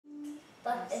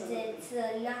But it's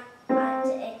not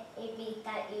a beat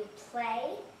that you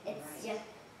play. It's just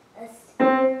a it's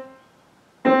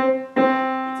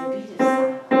a beat of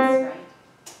silence, right?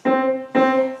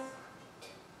 Yes.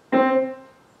 Very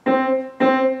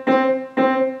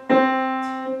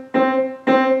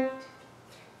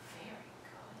good.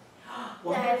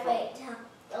 Wonderful. I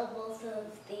both of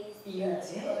these. You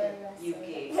did. You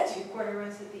gave 2 quarter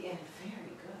runs at the end. Very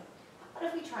good. How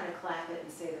about if we try to clap it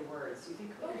and say the words? Do you think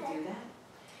we can do that?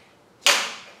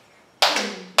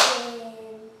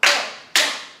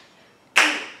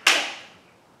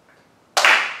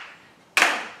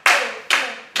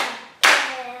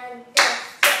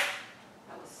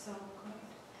 That was so good.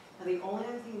 Now the only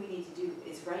other thing we need to do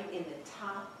is write in the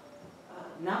top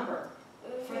number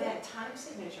for that time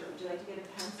signature. Would you like to get a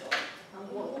pencil?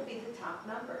 What will be the top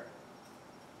number?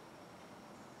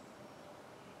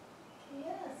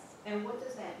 Yes. And what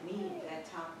does that mean, that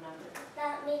top number?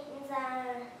 That means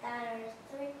that there are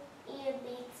 3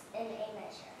 beats in a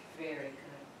measure. Very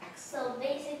good. Excellent. So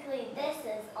basically this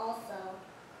is also,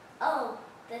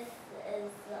 this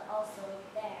is also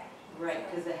there. Right,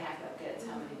 because the half up gets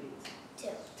how many beats? 2.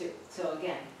 2. So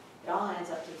again, it all adds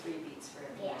up to 3 beats for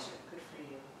every Yeah. measure. Good for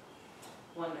you.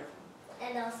 Wonderful.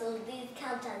 And also these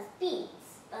count as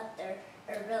beats, but they're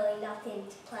really nothing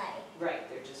to play. Right,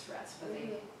 they're just frets, but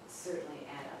they certainly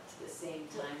add up to the same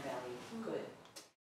time value. Good.